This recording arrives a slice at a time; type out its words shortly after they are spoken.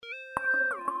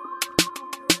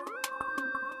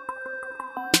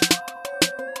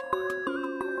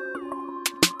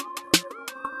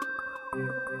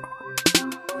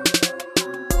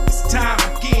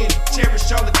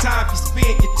cherish all the time you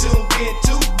spend, you tuned in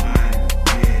to.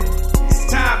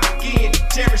 It's time again to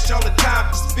cherish all the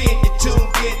time you spend, you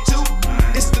tuned in to.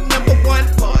 It's the number one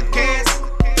podcast.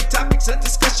 The topics of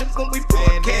discussion when we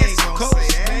broadcast.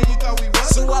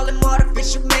 So all them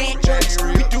artificial man jokes,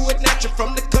 we do it natural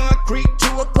from the concrete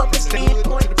to a public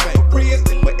standpoint. For real,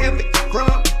 wherever you're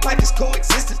from, life is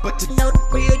coexistence, but to know the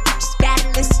real, you just gotta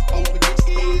listen.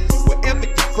 Wherever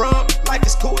you're from, life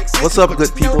is coexistence. What's up,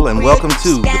 good people, and welcome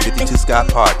to the 52 Scott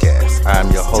Podcast.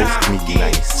 I'm your host,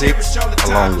 Miki96,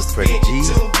 along with Freddie G,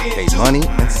 K Money,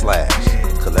 and Slash.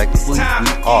 Collectively, we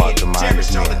are the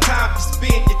Minded Men.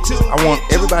 I want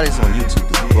everybody that's on YouTube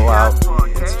to go out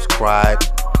and subscribe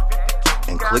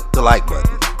and click the like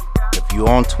button. If you're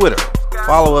on Twitter,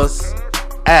 follow us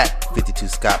at 52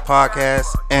 Scott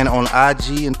Podcast, and on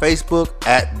IG and Facebook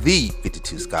at the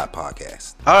 52 Scott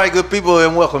Podcast. All right, good people,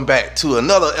 and welcome back to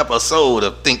another episode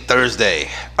of Think Thursday.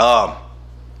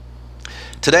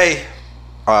 Today,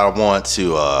 I want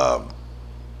to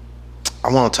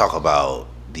talk about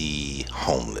the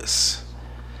homeless.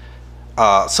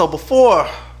 So before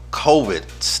COVID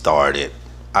started,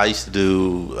 I used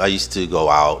to go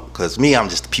out, because me, I'm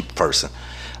just a people person.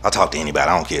 I'll talk to anybody.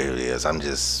 I don't care who it is. I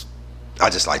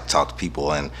just like to talk to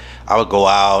people, and I would go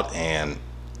out and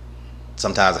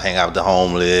sometimes I hang out with the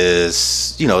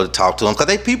homeless, to talk to them, because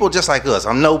they people just like us.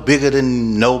 I'm no bigger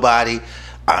than nobody.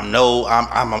 I'm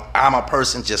a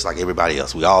person just like everybody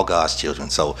else. We all God's children.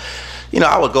 So,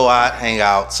 I would go out, hang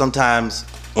out. Sometimes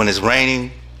when it's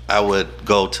raining, I would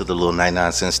go to the little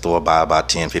 99-cent store, buy about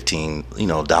 10, 15,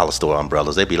 dollar store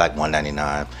umbrellas. They'd be like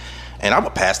 $1.99. And I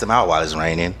would pass them out while it's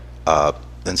raining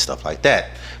and stuff like that.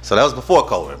 So that was before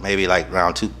COVID, maybe like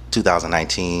around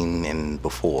 2019 and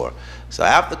before. So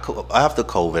after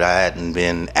COVID, I hadn't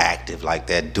been active like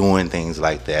that, doing things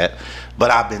like that. But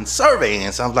I've been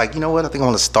surveying, so I'm like, you know what? I think I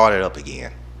want to start it up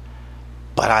again.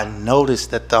 But I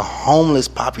noticed that the homeless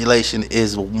population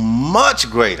is much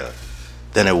greater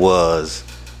than it was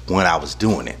when I was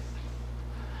doing it.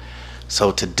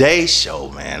 So today's show,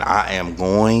 man,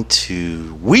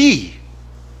 we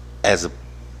as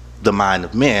the Mind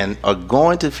of Men are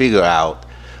going to figure out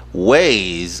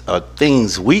ways or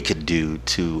things we could do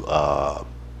to help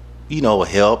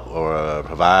or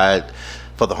provide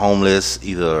for the homeless,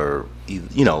 either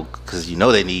because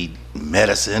they need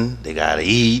medicine, they gotta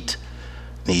eat,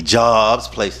 need jobs,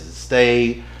 places to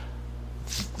stay.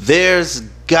 There's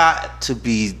got to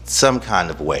be some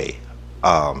kind of way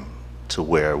to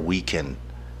where we can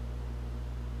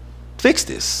fix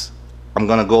this. I'm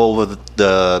gonna go over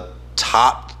the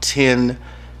top 10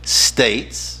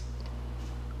 states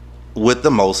with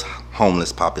the most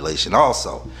homeless population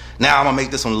also. Now I'm gonna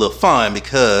make this one a little fun,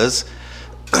 because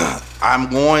I'm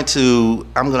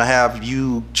gonna have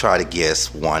you try to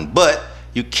guess one, but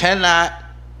you cannot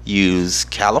use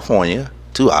California,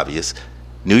 too obvious,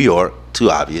 New York, too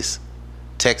obvious,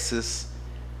 Texas,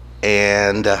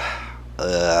 and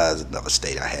there's another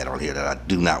state I had on here that I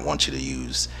do not want you to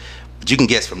use, but you can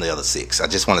guess from the other 6. I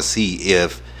just want to see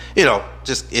if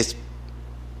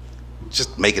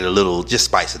just make it a little, just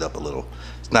spice it up a little.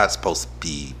 It's not supposed to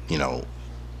be,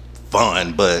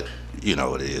 fun, but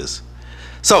it is.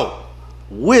 So,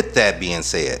 with that being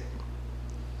said,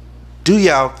 do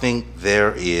y'all think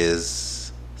there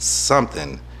is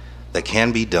something that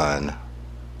can be done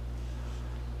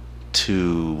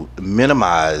to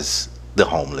minimize the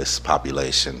homeless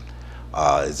population?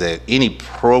 Is there any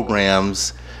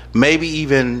programs, maybe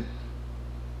even,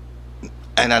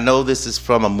 and I know this is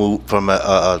from a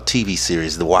TV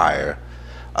series, The Wire.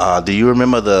 Do you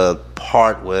remember the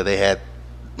part where they had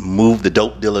moved the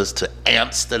dope dealers to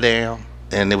Amsterdam,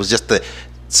 and it was just the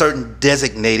certain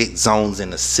designated zones in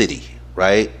the city,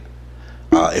 right?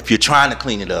 If you're trying to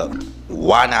clean it up,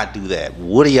 why not do that?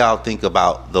 What do y'all think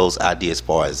about those ideas as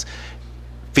far as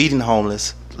feeding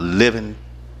homeless, living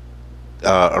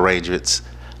arrangements,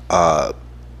 all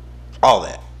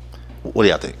that? What do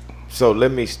y'all think? So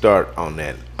let me start on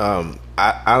that.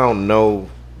 I don't know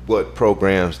what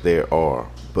programs there are,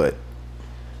 but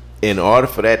in order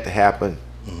for that to happen,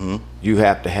 you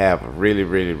have to have a really,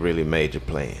 really, really major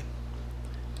plan.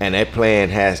 And that plan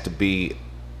has to be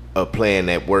a plan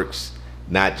that works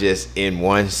not just in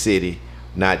one city,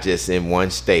 not just in one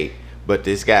state, but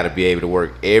it's got to be able to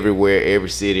work everywhere, every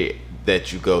city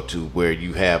that you go to where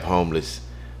you have homeless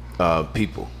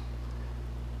people,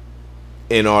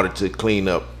 in order to clean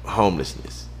up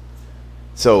homelessness.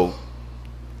 So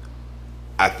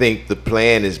I think the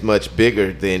plan is much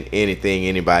bigger than anything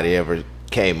anybody ever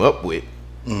came up with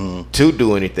to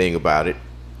do anything about it.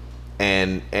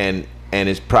 And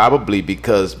it's probably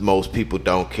because most people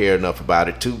don't care enough about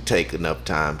it to take enough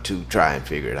time to try and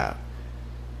figure it out.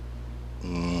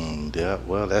 Yeah,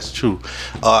 well, that's true.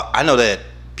 I know that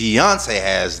Beyonce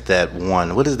has that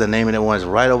one. What is the name of that one? It's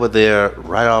right over there,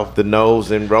 right off The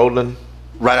Nose in Roland.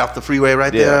 right off the freeway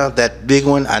right Yeah. there. That big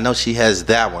one. I know she has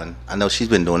that one. I know she's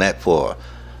been doing that for.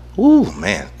 Ooh,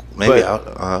 man. Maybe.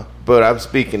 But I'm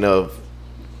speaking of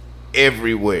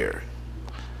everywhere.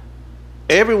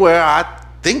 Everywhere, I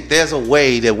think there's a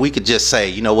way that we could just say,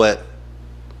 you know what,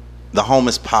 the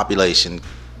homeless population,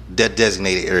 that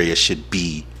designated area should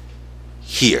be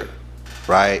here,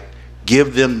 right?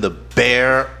 Give them the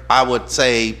bare, I would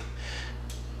say,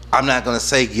 I'm not going to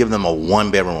say give them a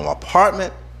 1-bedroom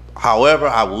apartment. However,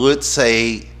 I would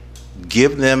say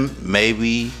give them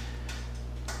maybe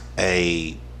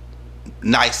a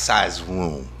nice sized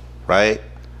room, right?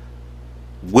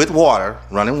 With water,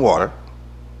 running water.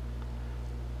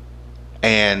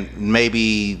 And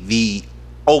maybe the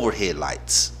overhead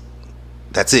lights.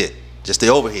 That's it. Just the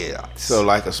overhead lights. So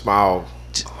like a small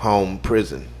home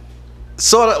prison.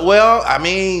 Sort of. Well, I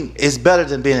mean, it's better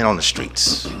than being on the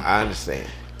streets. I understand.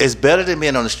 It's better than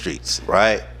being on the streets,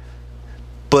 right?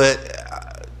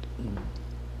 But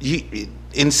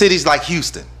in cities like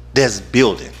Houston, there's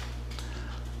building.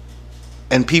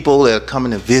 And people that are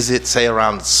coming to visit, say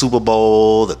around the Super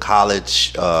Bowl, the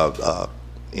college,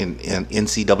 in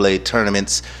NCAA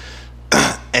tournaments,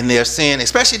 and they're seeing,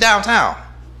 especially downtown,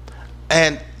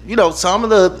 and you know, some of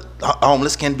the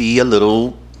homeless can be a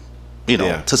little, you know,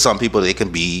 Yeah. to some people they can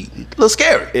be a little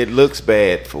scary. It looks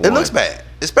bad for It one. looks bad,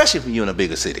 especially if you're in a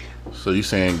bigger city. So you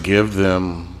saying give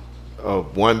them A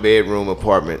 1-bedroom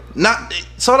apartment Not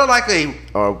sort of like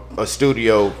or a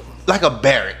studio. a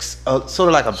barracks, sort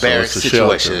of like a barracks it's a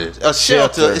situation. shelter. A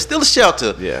shelter. It's still a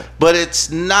shelter. Yeah. But it's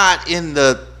not in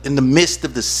the midst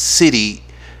of the city.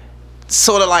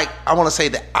 Sort of like, I want to say,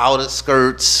 the outer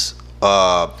skirts.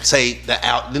 Say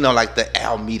like the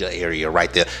Alameda area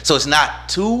right there. So it's not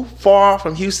too far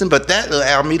from Houston, but that little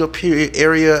Alameda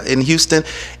area in Houston,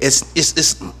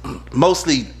 it's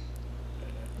mostly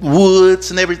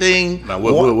woods and everything. now.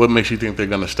 What makes you think they're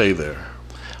going to stay there?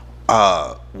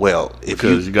 Well, if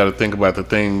Because you you got to think about the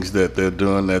things that they're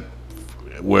doing that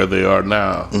where they are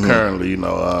now currently. You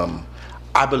know,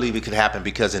 I believe it could happen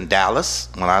because in Dallas,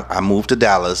 when I moved to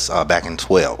Dallas back in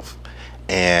 2012,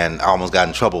 and I almost got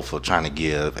in trouble for trying to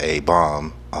give a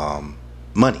bomb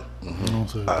money.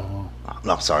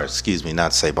 No, sorry, excuse me,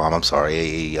 not to say bomb. I'm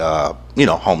sorry, a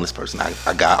homeless person. I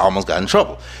almost got in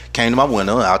trouble. Came to my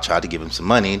window, and I tried to give him some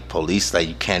money. Police say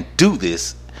you can't do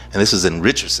this, and this was in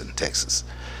Richardson, Texas.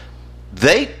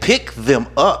 They pick them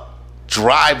up,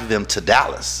 drive them to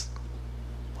Dallas.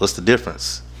 What's the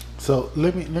difference? So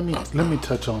let me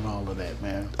touch on all of that,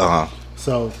 man.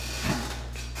 So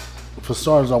for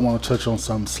starters, I want to touch on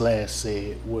something Slash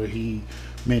said where he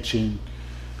mentioned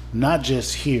not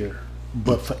just here,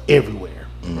 but for everywhere,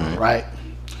 right?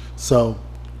 So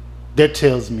that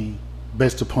tells me,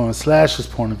 based upon Slash's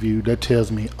point of view, that tells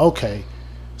me, okay,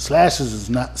 Slash is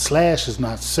not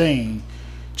saying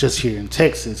just here in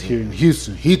Texas, here in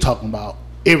Houston. He talking about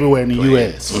everywhere in the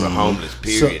U.S. For the homeless,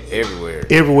 period, everywhere.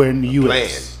 Everywhere in the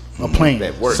U.S. A plan.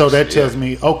 That works, so that yeah. tells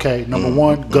me, okay, number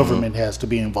one, government has to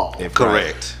be involved.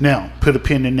 Correct. Now, put a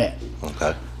pin in that.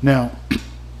 Okay. Now,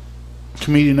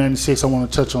 Comedian 96, I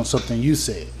want to touch on something you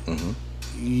said.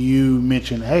 You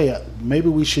mentioned, hey, maybe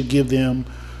we should give them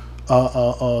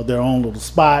their own little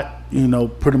spot,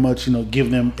 pretty much, give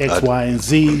them X, Y, and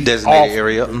Z. Designated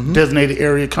area. Mhm. Designated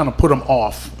area, kind of put them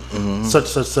off,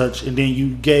 such. And then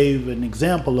you gave an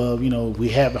example of, we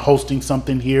have hosting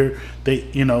something here,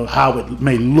 how it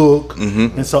may look.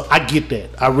 And so I get that.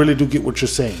 I really do get what you're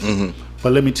saying.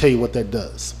 But let me tell you what that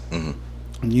does.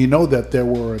 You know that there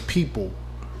were people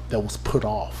that was put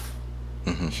off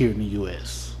here in the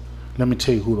U.S. Let me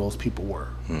tell you who those people were.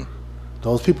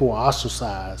 Those people were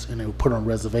ostracized and they were put on a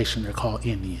reservation. They're called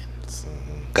Indians.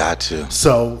 Got you.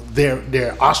 So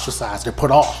they're ostracized. They're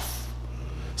put off.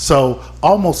 So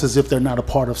almost as if they're not a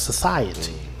part of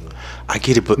society. I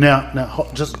get it, but Now,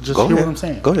 just Go hear ahead. what I'm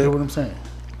saying. Go ahead. Hear what I'm saying.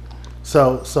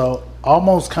 So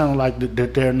almost kind of like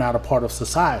that they're not a part of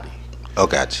society. oh,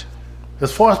 got you.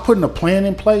 As far as putting a plan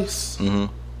in place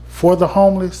for the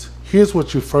homeless, here's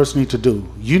what you first need to do.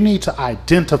 You need to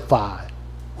identify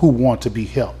who want to be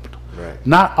helped. Right.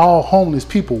 Not all homeless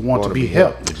people want to be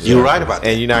helped. You're right about that.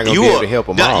 And you're not gonna be able to help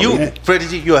 'em all.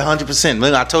 Freddie, you're 100%.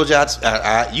 Man, I told you,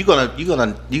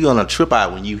 you're gonna trip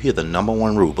out when you hear the number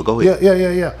one rule. But go ahead.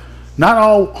 Yeah. Not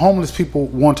all homeless people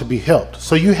want to be helped.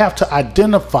 So you have to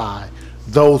identify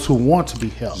those who want to be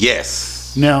helped.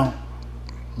 Yes. Now,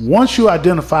 once you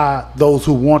identify those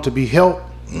who want to be helped,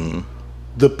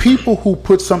 the people who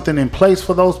put something in place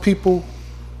for those people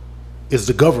is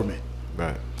the government.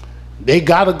 Right. they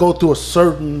got to go through a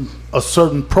certain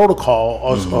protocol,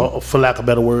 or for lack of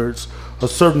better words, a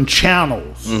certain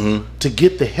channels to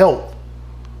get the help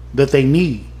that they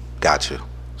need. Gotcha.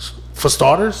 For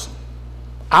starters,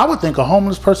 I would think a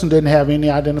homeless person didn't have any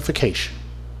identification.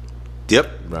 Yep.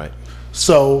 Right.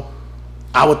 So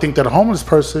I would think that a homeless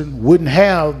person wouldn't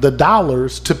have the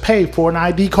dollars to pay for an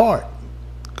ID card.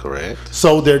 Correct.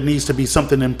 So there needs to be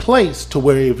something in place to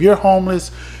where if you're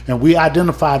homeless and we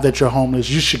identify that you're homeless,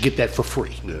 you should get that for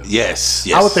free. Yeah.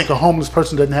 Yes. I would think a homeless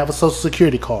person doesn't have a social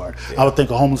security card. I would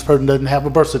think a homeless person doesn't have a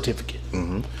birth certificate.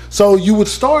 So you would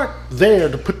start there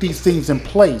to put these things in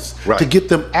place to get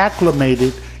them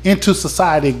acclimated into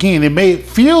society again. It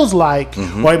feels like,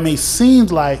 or it may seem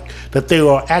like that they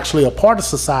are actually a part of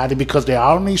society because they're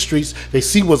out on these streets, they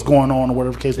see what's going on or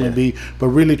whatever the case may be, but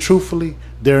really truthfully,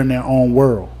 they're in their own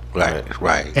world.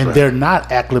 Right. And they're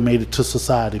not acclimated to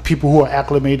society. People who are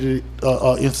acclimated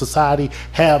in society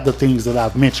have the things that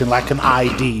I've mentioned, like an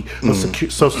ID, a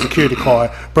social security card,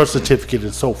 birth certificate,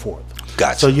 and so forth.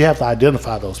 Gotcha. So you have to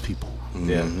identify those people.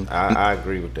 Yeah, I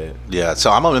agree with that. Yeah, so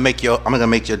I'm gonna make your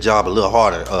job a little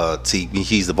harder. T,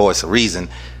 he's the voice of reason.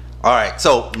 All right,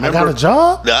 so remember, I got a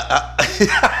job.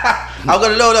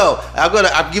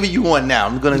 I'm giving you one now.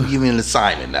 I'm gonna give you an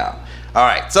assignment now. All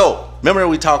right, so remember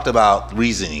we talked about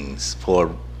reasonings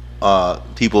for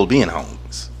people being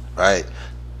homeless, right?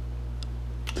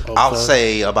 Okay. I'll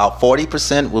say about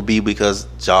 40% will be because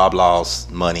job loss,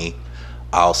 money.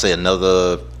 I'll say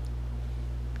another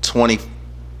 30%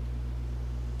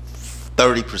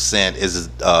 is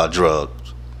drug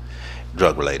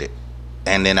related,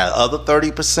 and then the other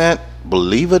 30%,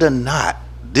 believe it or not,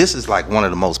 this is like one of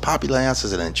the most popular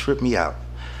answers, and it tripped me out.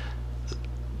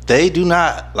 They do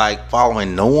not like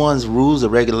following no one's rules or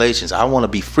regulations. I want to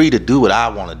be free to do what I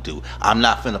want to do. I'm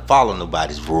not finna follow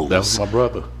nobody's rules. That was my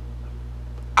brother.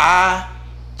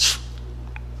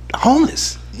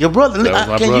 Homeless. Your brother. Can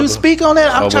brother. You speak on that?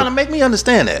 I'm trying to make me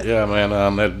understand that. Yeah,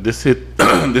 man.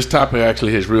 This topic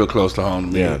actually hits real close to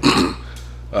home to me. Yeah.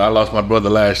 I lost my brother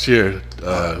last year,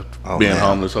 being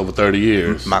homeless over 30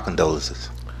 years. My condolences.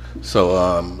 So,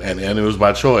 and it was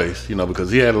by choice,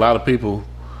 because he had a lot of people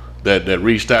that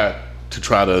reached out to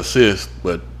try to assist,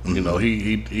 but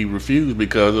he refused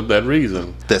because of that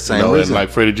reason. That same reason. And like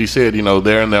Freddie G said,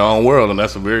 they're in their own world, and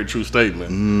that's a very true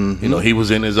statement. He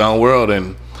was in his own world,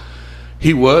 and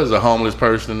he was a homeless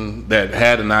person that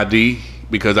had an ID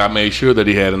because I made sure that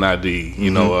he had an ID.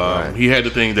 He had the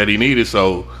things that he needed,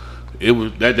 so it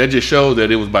was that just showed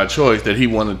that it was by choice that he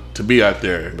wanted to be out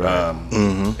there.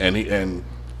 Right. And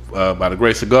by the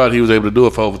grace of God, he was able to do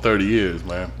it for over 30 years,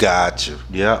 man. Gotcha.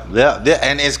 Yeah.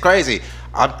 And it's crazy.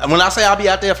 When I say I'll be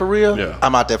out there for real,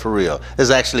 I'm out there for real. There's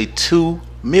actually 2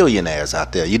 millionaires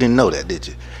out there. You didn't know that, did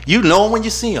you? You know them when you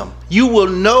see them. You will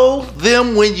know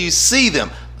them when you see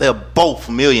them. They're both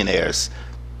millionaires,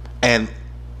 and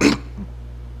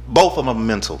both of them are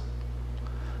mental.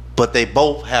 But they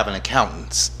both have an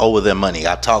accountant over their money.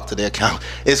 I talked to their accountant.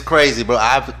 It's crazy, bro.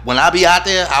 When I be out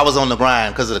there, I was on the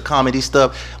grind because of the comedy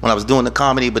stuff. When I was doing the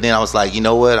comedy, but then I was like, you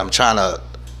know what? I'm trying to.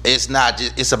 It's not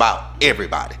just. It's about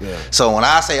everybody. Yeah. So when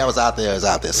I say I was out there, it's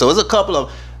out there. So it's a couple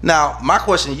of. Now my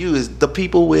question to you is the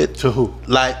people with to who?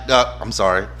 Like I'm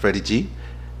sorry, Freddie G,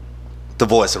 the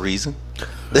voice of reason.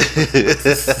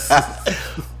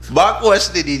 My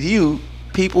question to you,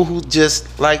 people who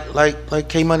just like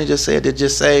K Money just said, that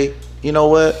just say, you know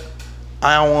what,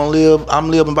 I don't want to live. I'm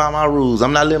living by my rules.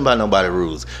 I'm not living by nobody's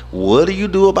rules. What do you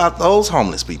do about those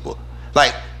homeless people?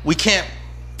 Like, we can't.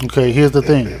 Okay, here's the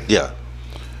thing. Yeah.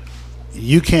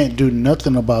 You can't do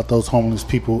nothing about those homeless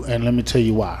people, and let me tell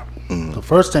you why. The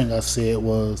first thing I said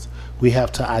was we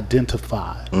have to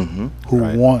identify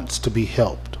who wants to be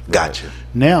helped. Gotcha.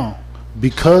 Now,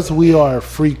 because we are a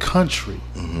free country,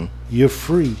 you're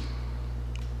free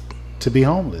to be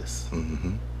homeless.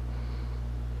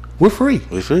 We're free.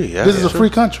 We're free. Yeah, this is a free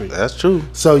country. That's true.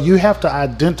 So you have to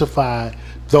identify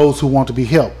those who want to be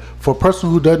helped. For a person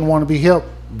who doesn't want to be helped,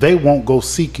 they won't go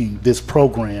seeking this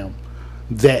program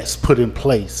that's put in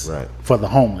place for the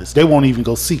homeless. They won't even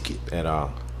go seek it at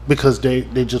all because they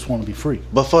just want to be free.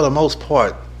 But for the most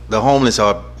part, the homeless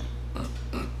are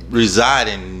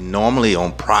residing normally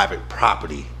on private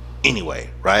property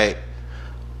anyway, right?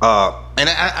 And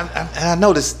I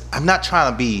noticed, I'm not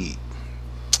trying to be.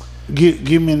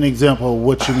 Give me an example of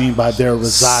what you mean by they're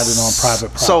residing on private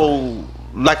property. So,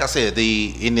 like I said,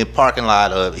 in the parking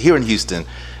lot here in Houston,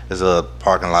 there's a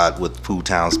parking lot with Food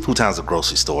Town's a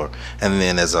grocery store, and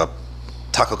then there's a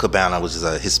Taco Cabana, which is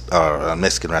a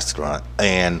Mexican restaurant,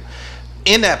 and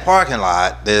in that parking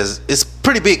lot, it's a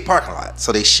pretty big parking lot.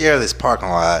 So they share this parking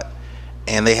lot,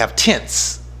 and they have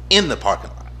tents in the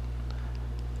parking lot.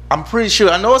 I'm pretty sure.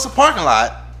 I know it's a parking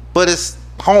lot, but it's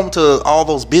home to all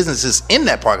those businesses in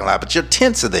that parking lot. But your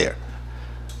tents are there.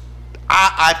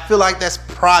 I feel like that's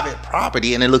private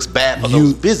property, and it looks bad for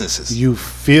those businesses. You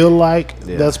feel like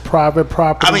that's private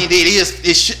property? I mean, it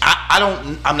is.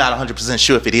 I'm not 100%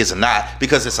 sure if it is or not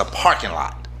because it's a parking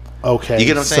lot. Okay. You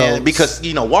get what I'm saying? Because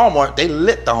Walmart, they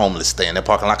let the homeless stay in their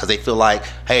parking lot because they feel like,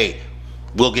 hey,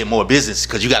 we'll get more business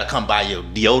because you got to come buy your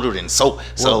deodorant and soap.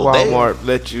 So Walmart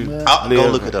let you go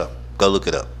look it up. Go look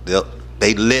it up.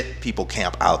 They let people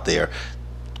camp out there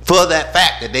for that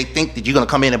fact that they think that you're gonna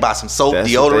come in and buy some soap,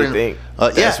 deodorant. What they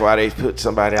think. That's why they put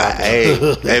somebody out there.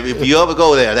 Hey, if you ever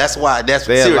go there, that's why. That's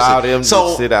they seriously. allow them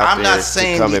to sit out I'm there not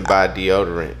saying to come and buy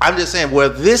deodorant. I'm just saying where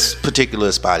this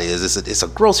particular spot is. It's a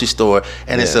grocery store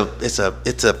and it's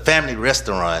a family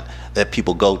restaurant that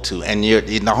people go to, and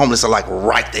the homeless are like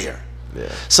right there.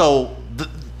 Yeah. So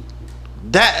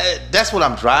that's what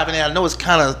I'm driving at. I know it's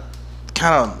kind of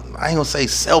I ain't gonna say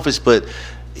selfish, but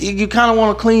you kind of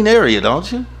want a clean area,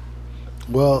 don't you?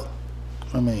 Well,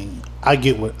 I mean, I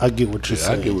get what you're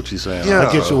saying. I get what you're saying. Yeah.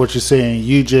 I get what you're saying.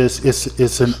 You just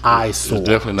it's an eyesore. It's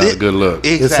definitely not a good look.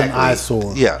 Exactly. It's an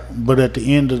eyesore. Yeah. But at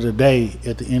the end of the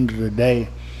day,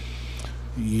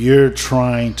 you're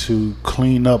trying to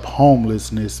clean up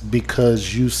homelessness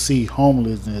because you see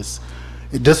homelessness.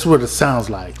 This is what it sounds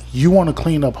like. You want to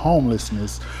clean up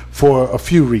homelessness for a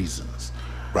few reasons.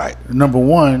 Right. Number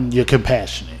one, you're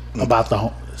compassionate about the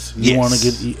homeless. You want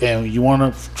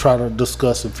to try to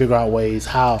discuss and figure out ways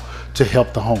how to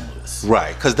help the homeless.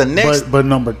 Right. Because the next, but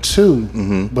number two,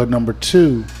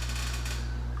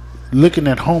 looking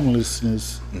at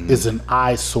homelessness is an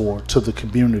eyesore to the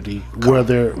community where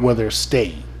they're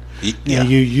staying. Yeah. And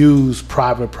you use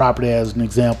private property as an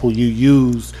example. You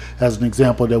use as an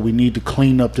example that we need to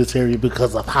clean up this area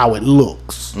because of how it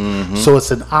looks. So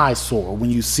it's an eyesore when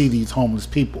you see these homeless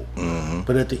people.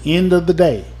 But at the end of the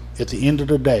day,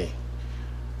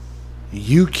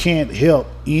 you can't help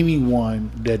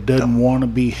anyone that doesn't want to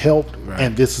be helped. Right.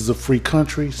 And this is a free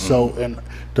country. So, and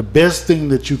the best thing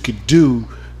that you could do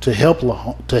to help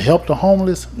the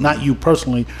homeless, not you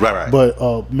personally,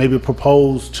 but maybe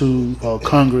propose to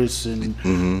Congress and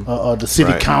the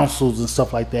city councils and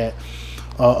stuff like that.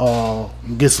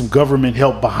 Get some government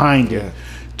help behind it,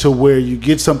 to where you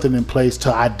get something in place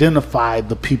to identify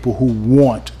the people who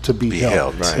want to be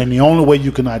helped. Right. And the only way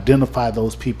you can identify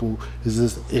those people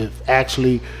is if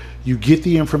actually you get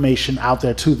the information out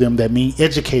there to them. That means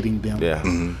educating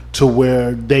them to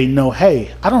where they know,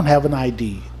 hey, I don't have an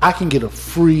ID. I can get a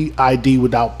free ID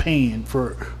without paying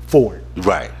for it.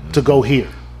 Right. To go here.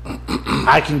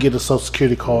 I can get a Social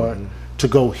Security card to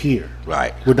go here.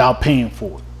 Right. Without paying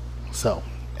for it. So.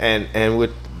 And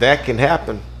with that can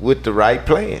happen with the right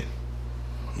plan.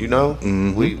 You know,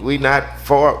 we not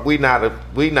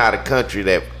a country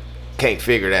that can't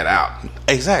figure that out.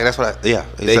 Exactly. That's what.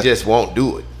 Exactly. They just won't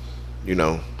do it. You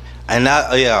know. And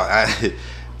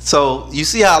so you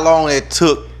see how long it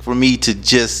took for me to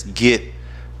just get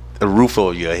a roof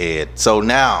over your head. So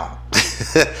now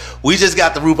we just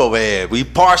got the roof over our head. We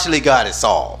partially got it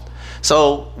solved.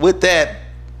 So with that,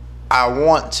 I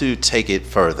want to take it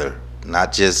further.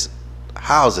 Not just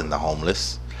housing the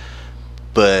homeless,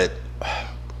 but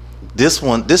this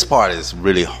part is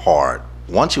really hard.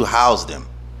 Once you house them,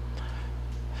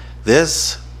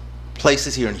 there's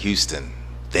places here in Houston,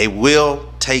 they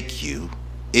will take you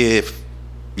if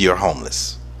you're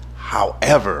homeless.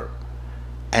 However,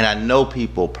 and I know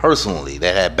people personally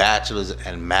that had bachelor's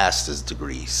and master's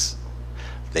degrees,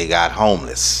 they got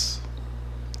homeless.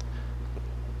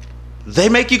 They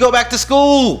make you go back to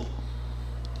school.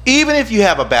 Even if you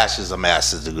have a bachelor's or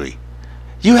master's degree,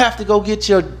 you have to go get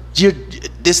your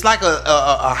it's like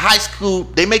a high school.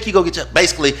 They make you go get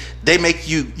basically they make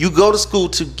you go to school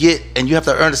to get, and you have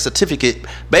to earn a certificate.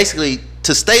 Basically,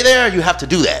 to stay there, you have to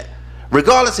do that.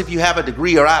 Regardless if you have a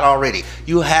degree or not already,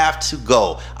 you have to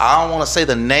go. I don't want to say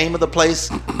the name of the place,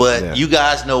 but you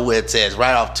guys know where it says,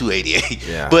 right off 288.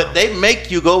 Yeah. But they make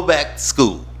you go back to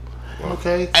school.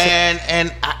 Okay.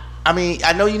 And I mean,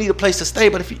 I know you need a place to stay,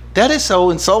 but that is so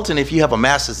insulting if you have a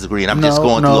master's degree and I'm just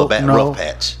going through a rough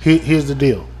patch. Here's the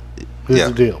deal.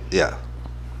 Yeah.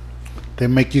 They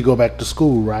make you go back to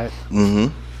school, right?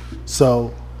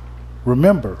 So,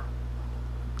 remember,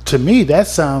 to me, that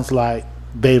sounds like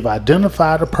they've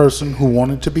identified a person who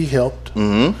wanted to be helped.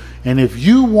 And if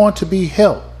you want to be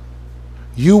helped,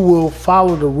 you will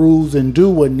follow the rules and do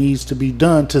what needs to be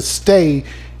done to stay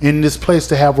in this place,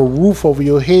 to have a roof over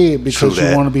your head because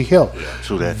you want to be helped.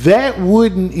 True that. That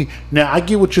wouldn't. Now, I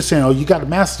get what you're saying. Oh, you got a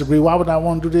master's degree. Why would I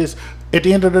want to do this? At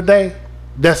the end of the day,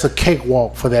 that's a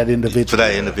cakewalk for that individual. For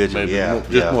that individual, Maybe yeah.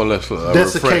 just more or less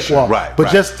That's a refresher. cakewalk. Right, But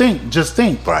right. just think.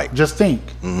 Right. Just think.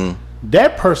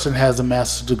 That person has a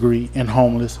master's degree in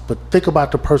homeless, but think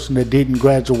about the person that didn't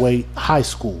graduate high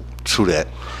school. True that.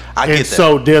 I And get that.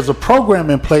 so there's a program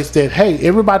in place that, hey,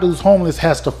 everybody who's homeless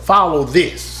has to follow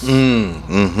this.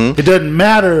 It doesn't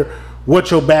matter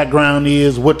what your background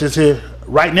is, what this is.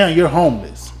 Right now, you're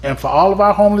homeless. And for all of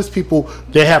our homeless people,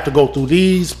 they have to go through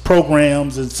these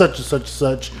programs and such and such and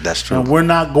such. That's true. And we're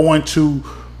not going to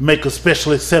make a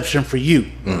special exception for you.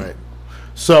 Right.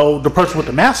 So the person with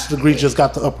the master's degree just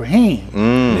got the upper hand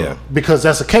Yeah. because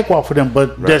that's a cakewalk for them.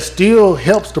 But that still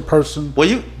helps the person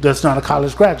Well, that's not a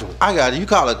college graduate. I got it. You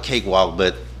call it a cakewalk,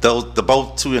 but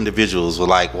both two individuals were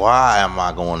like, "Why am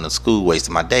I going to school,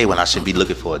 wasting my day when I should be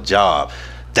looking for a job?"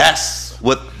 That's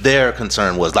what their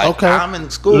concern was. Like, Okay, I'm in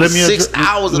school 6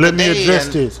 hours of the Let me day. address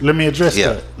and- this. Let me address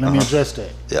Yeah. that. Let me address that.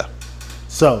 Yeah.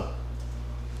 So,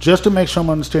 just to make sure I'm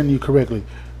understanding you correctly,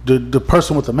 the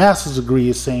person with the master's degree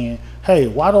is saying, "Hey,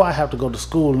 why do I have to go to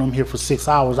school and I'm here for 6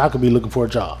 hours? I could be looking for a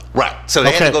job." Right. So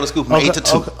they had to go to school from 8 to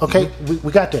 2. Okay,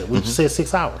 we got that. We just said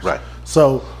 6 hours. Right.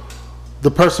 So,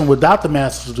 the person without the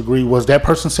master's degree, was that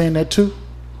person saying that too?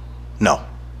 No.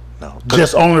 'Cause-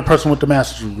 Just only the person with the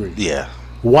master's degree. yeah.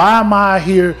 Why am I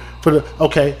here for the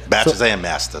okay? Bachelor's so- and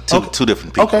master. Two Okay. two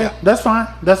different people. Okay, Yeah. that's fine.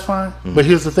 That's fine. But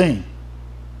here's the thing: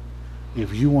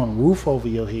 if you want a roof over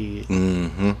your head,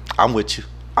 I'm with you.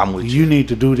 I'm with you. you need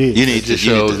to do this. You It need to. just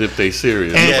You need shows to if they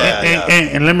serious. and, Yeah,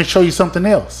 and let me show you something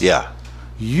else. yeah.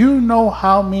 You know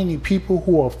how many people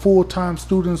who are full-time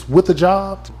students with a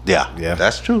job? Yeah. Yeah.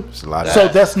 That's true. It's a lot of So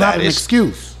that's not that an is-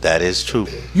 excuse. That is true.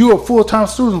 You are a full-time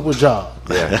student with a job.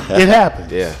 Yeah. It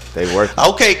happens. Yeah, they work.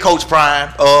 Okay, Coach Prime.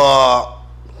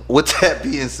 With that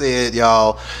being said,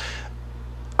 y'all,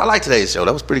 I like today's show.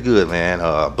 That was pretty good, man.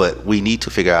 But we need to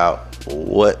figure out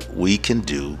what we can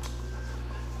do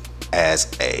as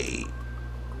a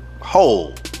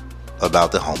whole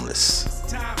about the homeless.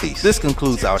 Peace. This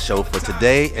concludes our show for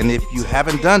today, and if you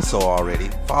haven't done so already,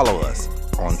 follow us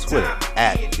on Twitter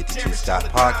at 52 Scott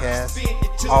Podcast,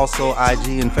 also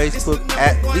IG and Facebook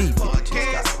at the 52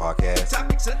 Scott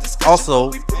Podcast.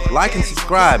 Also, like and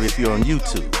subscribe if you're on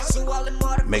YouTube.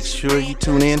 Make sure you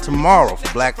tune in tomorrow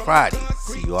for Black Friday.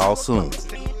 See you all soon.